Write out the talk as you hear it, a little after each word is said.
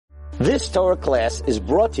This Torah class is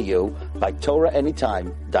brought to you by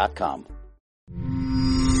TorahAnytime.com.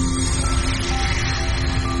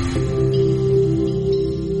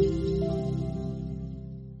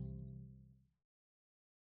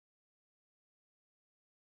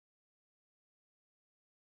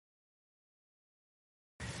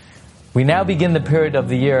 We now begin the period of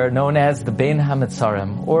the year known as the Bein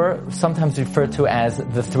HaMetzarim, or sometimes referred to as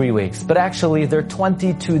the 3 weeks. But actually, there are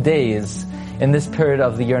 22 days in this period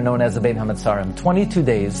of the year known as the Bein HaMetzarim. 22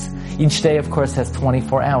 days. Each day, of course, has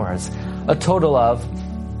 24 hours. A total of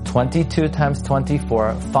 22 times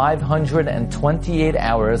 24, 528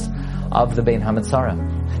 hours of the Bein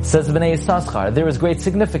HaMetzarim. Says Bnei Yissaschar, there is great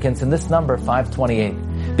significance in this number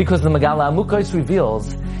 528, because the Megillah Amukos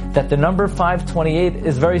reveals that the number 528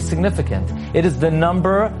 is very significant. It is the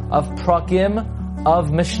number of prakim of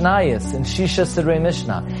Mishnayos in Shisha Sidrei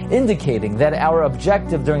Mishnah, indicating that our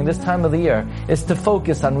objective during this time of the year is to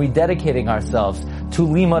focus on rededicating ourselves to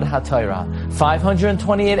Limud HaTorah.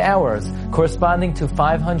 528 hours corresponding to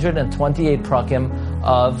 528 prakim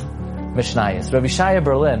of Mishnayos. Rabbi Shaya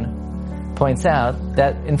Berlin points out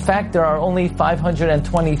that in fact there are only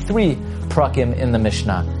 523 prakim in the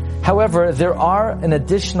Mishnah. However, there are an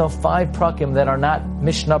additional 5 prakim that are not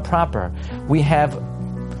Mishnah proper. We have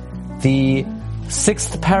the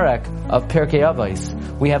 6th parak of Pirkei Avos.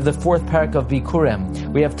 We have the 4th parak of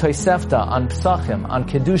Bikurim. We have Tosefta on Psachim, on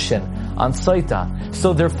Kedushin, on Soita.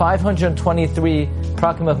 So there are 523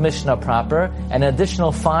 prakim of Mishnah proper, and an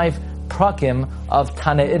additional 5 prakim of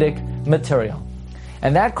Tanaitic material.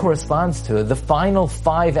 And that corresponds to the final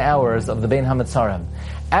 5 hours of the Bein HaMetzarim.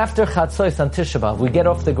 After Chatzos on Tisha B'Av, we get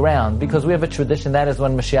off the ground because we have a tradition, that is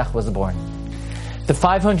when Mashiach was born. The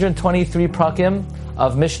 523 prakim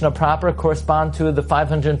of Mishnah proper correspond to the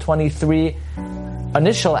 523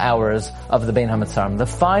 initial hours of the Bein HaMetzarim. The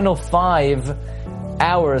final 5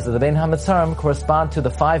 hours of the Bein HaMetzarim correspond to the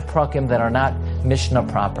 5 prakim that are not Mishnah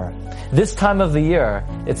proper. This time of the year,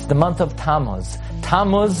 it's the month of Tammuz.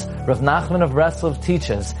 Tammuz, Rav Nachman of Breslov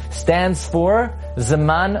teaches, stands for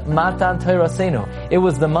Zeman Matan Torasenu. It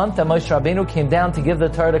was the month that Moshe Rabbeinu came down to give the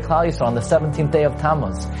Torah to Klal Yisrael on the 17th day of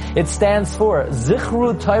Tammuz. It stands for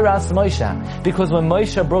Zichru Toras Moshe, because when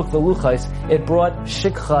Moshe broke the Luchos, it brought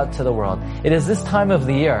Shikha to the world. It is this time of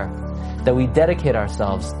the year that we dedicate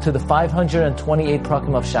ourselves to the 528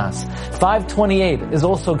 prakim of Shas. 528 is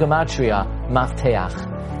also Gematria Mafteach.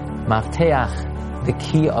 Mafteach, the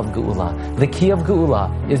key of Geula. The key of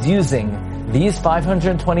Geula is using these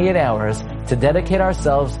 528 hours to dedicate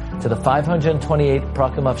ourselves to the 528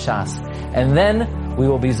 prakim of Shas. And then we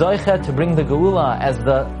will be zoicha to bring the Geula, as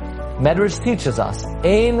the Medrash teaches us.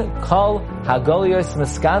 Ein kol hagolios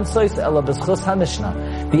miskansois ela b'schus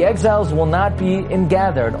haMishnah. The exiles will not be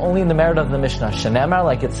ingathered only in the merit of the Mishnah. Shenemar,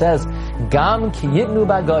 like it says, Gam ki yitnu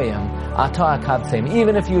bagoyim ato akabseim.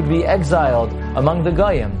 Even if you would be exiled among the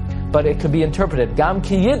goyim. But it could be interpreted, Gam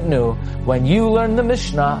ki yitnu, when you learn the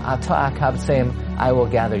Mishnah, ato akabseim, I will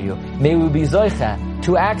gather you. May we be zoicha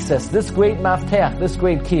to access this great mafteach, this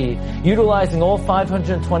great key, utilizing all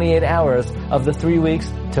 528 hours of the 3 weeks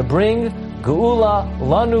to bring Geula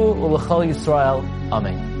lanu ulechol Yisrael.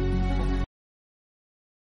 Amen.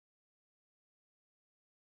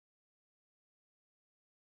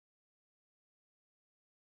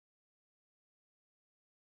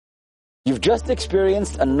 You've just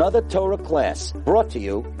experienced another Torah class brought to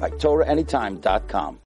you by TorahAnytime.com.